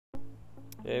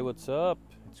Hey, what's up?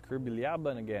 It's Kirby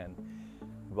Liaban again.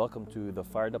 Welcome to the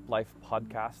Fired Up Life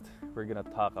podcast. We're going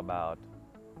to talk about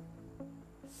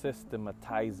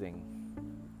systematizing,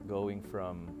 going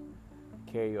from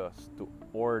chaos to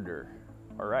order.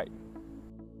 All right.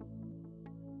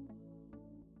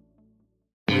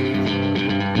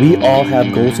 We all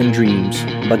have goals and dreams,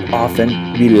 but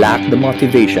often we lack the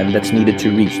motivation that's needed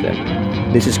to reach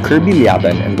them. This is Kirby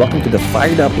Liaban, and welcome to the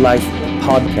Fired Up Life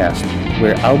podcast,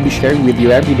 where I'll be sharing with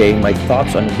you every day my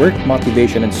thoughts on work,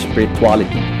 motivation, and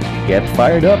spirituality. Get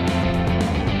fired up!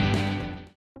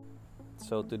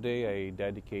 So today I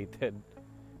dedicated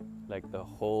like the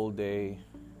whole day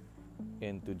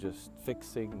into just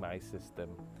fixing my system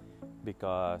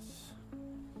because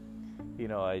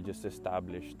I just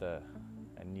established a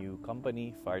new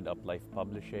company, Fired Up Life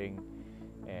Publishing,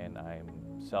 and I'm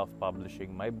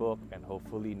self-publishing my book, and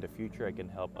hopefully in the future I can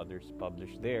help others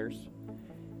publish theirs.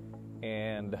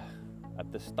 And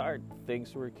at the start,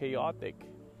 things were chaotic.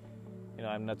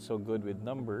 I'm not so good with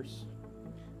numbers,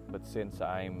 but since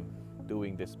I'm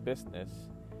doing this business,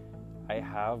 I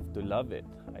have to love it.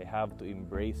 I have to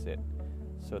embrace it.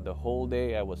 So the whole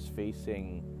day I was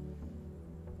facing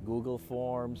Google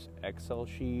Forms, Excel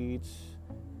sheets,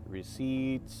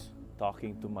 receipts,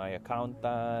 talking to my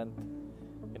accountant,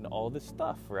 and all this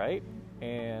stuff, right?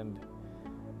 And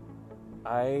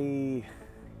I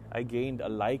gained a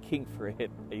liking for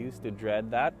it. I used to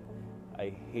dread that.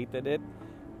 I hated it,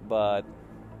 but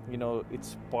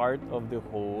it's part of the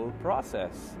whole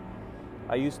process.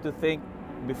 I used to think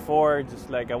before just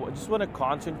like I just want to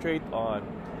concentrate on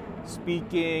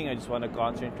speaking, I just want to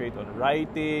concentrate on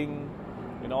writing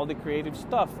and all the creative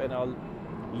stuff, and I'll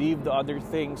leave the other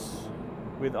things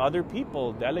with other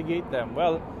people, delegate them.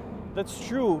 Well, that's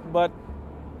true, but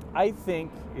I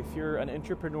think if you're an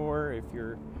entrepreneur, if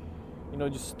you're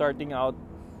just starting out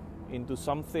into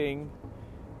something,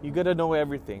 you gotta know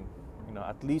everything.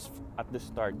 At least at the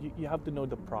start, you have to know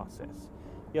the process.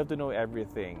 You have to know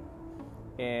everything.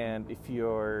 And if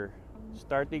you're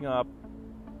starting up,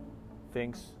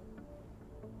 things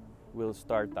will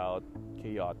start out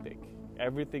chaotic.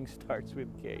 Everything starts with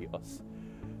chaos.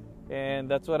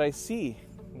 And that's what I see.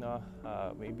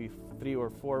 Maybe 3 or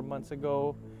 4 months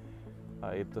ago,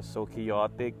 it was so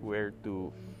chaotic where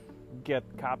to get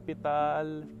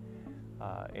capital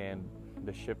and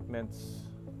the shipments.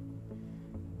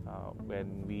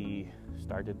 When we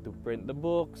started to print the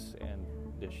books, and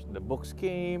the books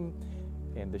came,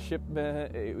 and the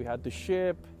shipment we had to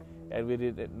ship, and we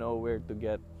didn't know where to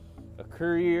get a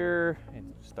courier.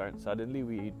 And suddenly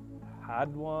we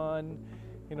had one.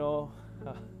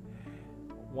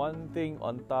 One thing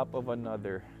on top of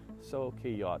another, so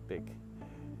chaotic.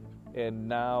 And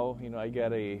now I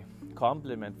get a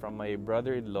compliment from my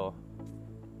brother-in-law,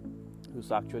 who's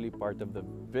actually part of the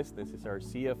business, is our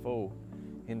CFO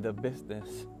in the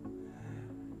business.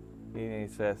 And he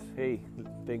says, hey,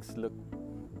 things look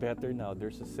better now,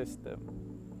 there's a system.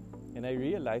 And I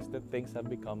realized that things have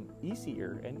become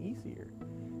easier and easier.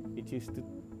 It used to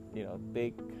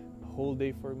take a whole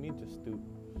day for me just to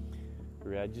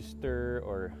register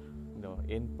or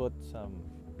input some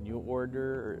new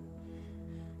order,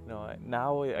 or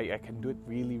now I can do it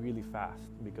really, really fast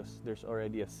because there's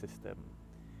already a system.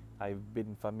 I've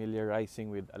been familiarizing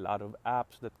with a lot of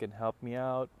apps that can help me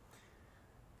out.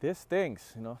 These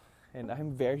things, and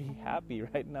I'm very happy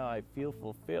right now. I feel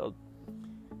fulfilled.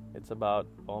 It's about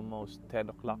almost 10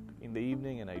 o'clock in the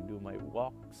evening, and I do my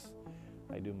walks.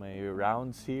 I do my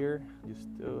rounds here just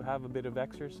to have a bit of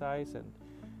exercise and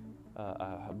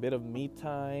a bit of me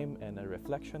time and a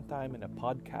reflection time and a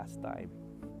podcast time,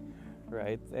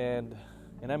 right? And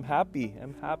I'm happy.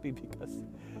 I'm happy because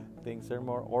things are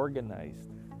more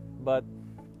organized. But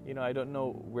I don't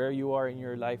know where you are in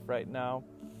your life right now.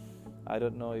 I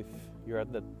don't know if you're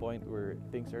at that point where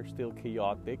things are still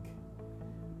chaotic.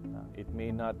 It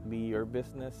may not be your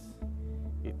business.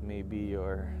 It may be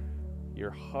your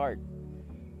heart.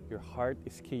 Your heart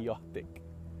is chaotic.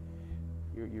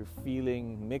 You're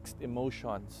feeling mixed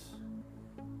emotions,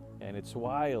 and it's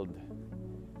wild.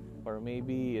 Or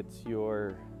maybe it's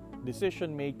your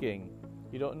decision making.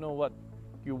 You don't know what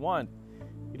you want.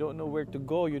 You don't know where to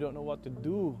go. You don't know what to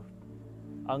do.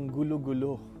 Ang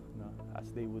gulo-gulo,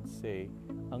 as they would say.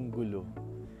 Ang gulo.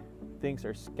 Things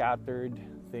are scattered.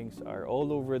 Things are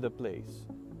all over the place.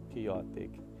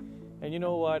 Chaotic. And you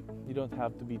know what? You don't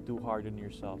have to be too hard on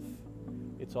yourself.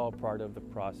 It's all part of the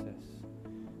process.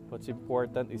 What's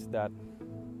important is that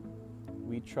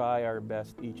we try our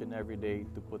best each and every day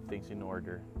to put things in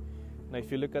order. Now, if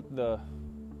you look at the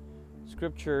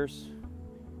scriptures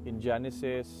in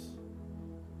Genesis,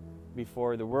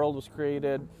 before the world was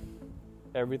created,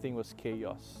 everything was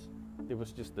chaos. There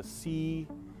was just the sea,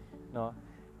 no,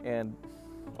 and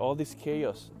all this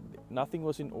chaos. Nothing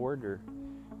was in order.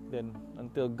 Then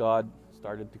until God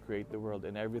started to create the world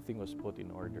and everything was put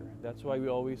in order. That's why we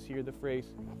always hear the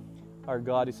phrase, "Our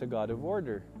God is a God of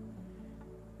order."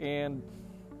 And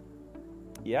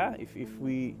yeah, if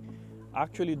we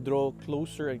actually draw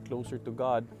closer and closer to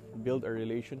God, build a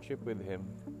relationship with Him,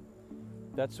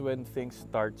 that's when things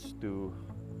start to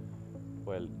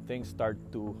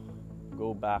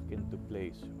go back into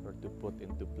place or to put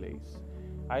into place.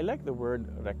 I like the word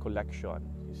recollection.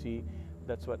 You see,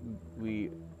 that's what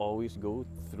we always go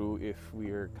through if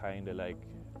we're kind of like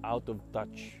out of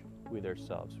touch with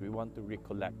ourselves. We want to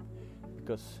recollect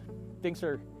because things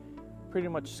are pretty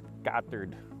much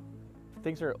scattered.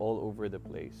 Things are all over the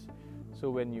place. So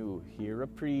when you hear a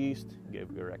priest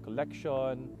give you a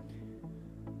recollection,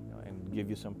 and give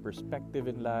you some perspective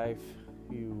in life,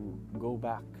 you go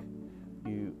back,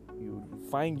 you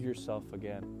find yourself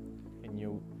again, and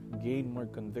you gain more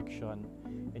conviction,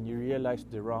 and you realize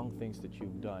the wrong things that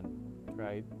you've done,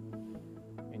 right?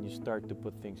 And you start to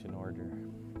put things in order.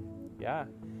 Yeah,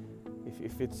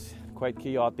 if it's quite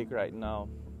chaotic right now,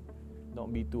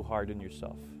 don't be too hard on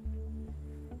yourself.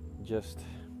 Just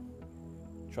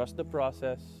trust the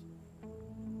process.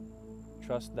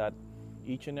 Trust that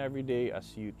each and every day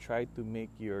as you try to make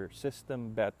your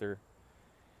system better,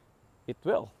 it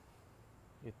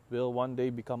will one day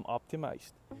become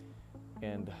optimized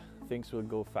and things will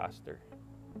go faster.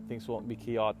 Things won't be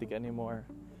chaotic anymore.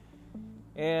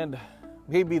 And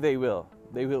maybe they will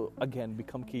again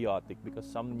become chaotic because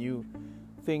some new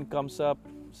thing comes up,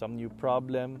 some new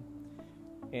problem,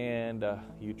 and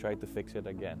you try to fix it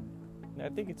again. And I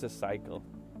think it's a cycle.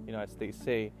 As they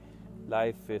say,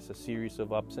 life is a series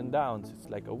of ups and downs. It's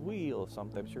like a wheel.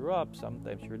 Sometimes you're up,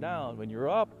 sometimes you're down. When you're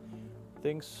up,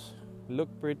 things look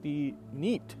pretty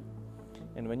neat.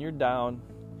 And when you're down,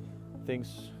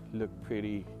 things look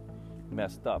pretty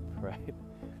messed up, right?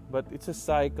 But it's a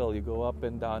cycle. You go up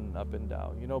and down, up and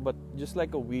down. But just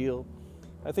like a wheel,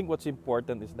 I think what's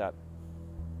important is that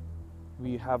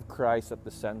we have Christ at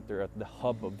the center, at the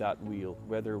hub of that wheel,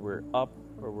 whether we're up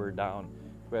or we're down,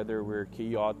 whether we're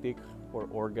chaotic or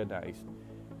organized,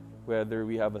 whether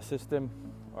we have a system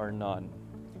or none.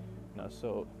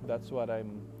 So that's what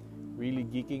I'm really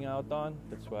geeking out on.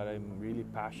 That's what I'm really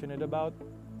passionate about,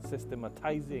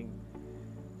 systematizing.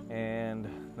 And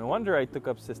no wonder I took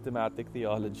up systematic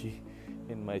theology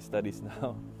in my studies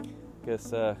now,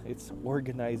 because it's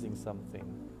organizing something.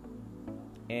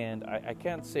 And I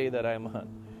can't say that I'm a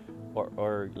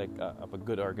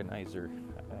good organizer.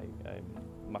 I'm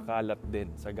makalat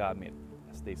din sa gamit,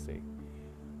 as they say.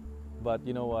 But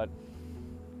you know what?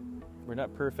 We're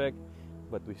not perfect,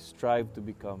 but we strive to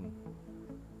become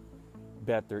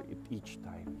better each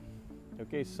time.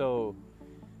 Okay, so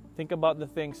think about the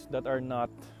things that are not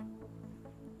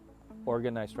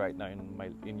organized right now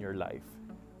in your life.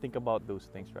 Think about those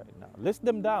things right now. List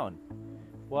them down.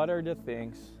 What are the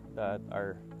things that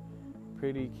are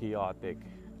pretty chaotic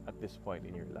at this point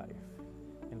in your life?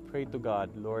 And pray to God,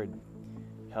 Lord,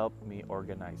 help me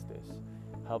organize this.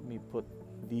 Help me put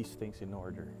these things in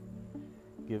order.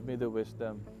 Give me the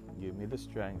wisdom, give me the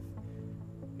strength,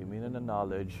 give me the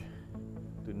knowledge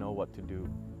to know what to do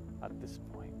at this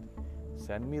point.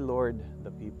 Send me, Lord,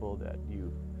 the people that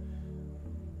you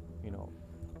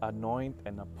anoint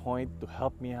and appoint to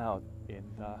help me out in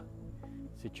the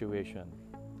situation.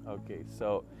 Okay,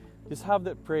 so just have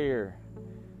that prayer.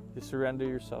 Just surrender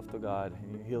yourself to God,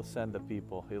 and He'll send the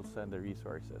people. He'll send the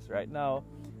resources. Right now,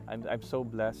 I'm so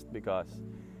blessed because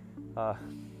the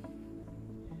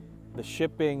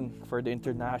shipping for the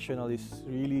international is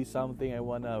really something I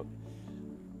wanna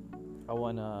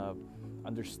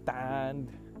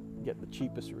understand, get the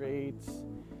cheapest rates.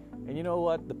 And you know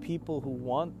what? The people who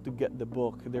want to get the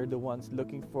book, they're the ones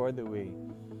looking for the way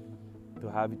to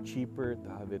have it cheaper, to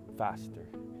have it faster.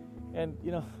 And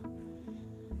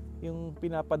yung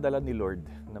pinapadala ni Lord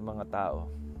ng mga tao,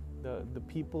 the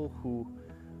people who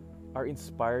are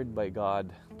inspired by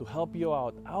God to help you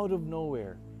out of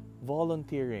nowhere,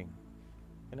 volunteering.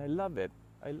 And I love it.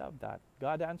 I love that.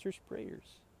 God answers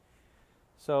prayers.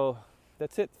 So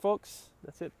that's it, folks.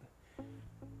 That's it.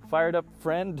 Fired up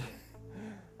friend.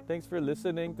 Thanks for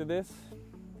listening to this.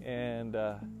 And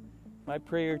my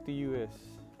prayer to you is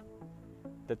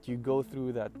that you go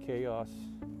through that chaos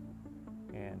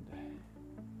and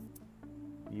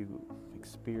you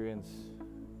experience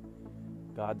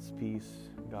God's peace,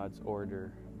 God's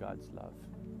order, God's love.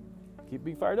 Keep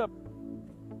being fired up.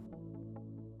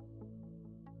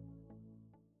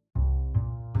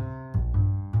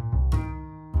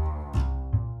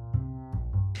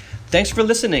 Thanks for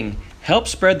listening. Help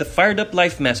spread the Fired Up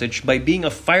Life message by being a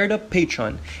Fired Up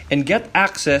patron and get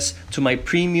access to my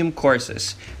premium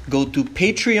courses. Go to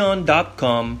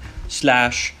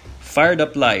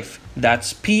patreon.com/fireduplife.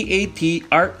 That's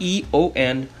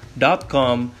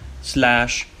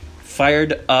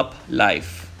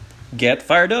patreon.com/fireduplife. Get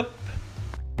fired up!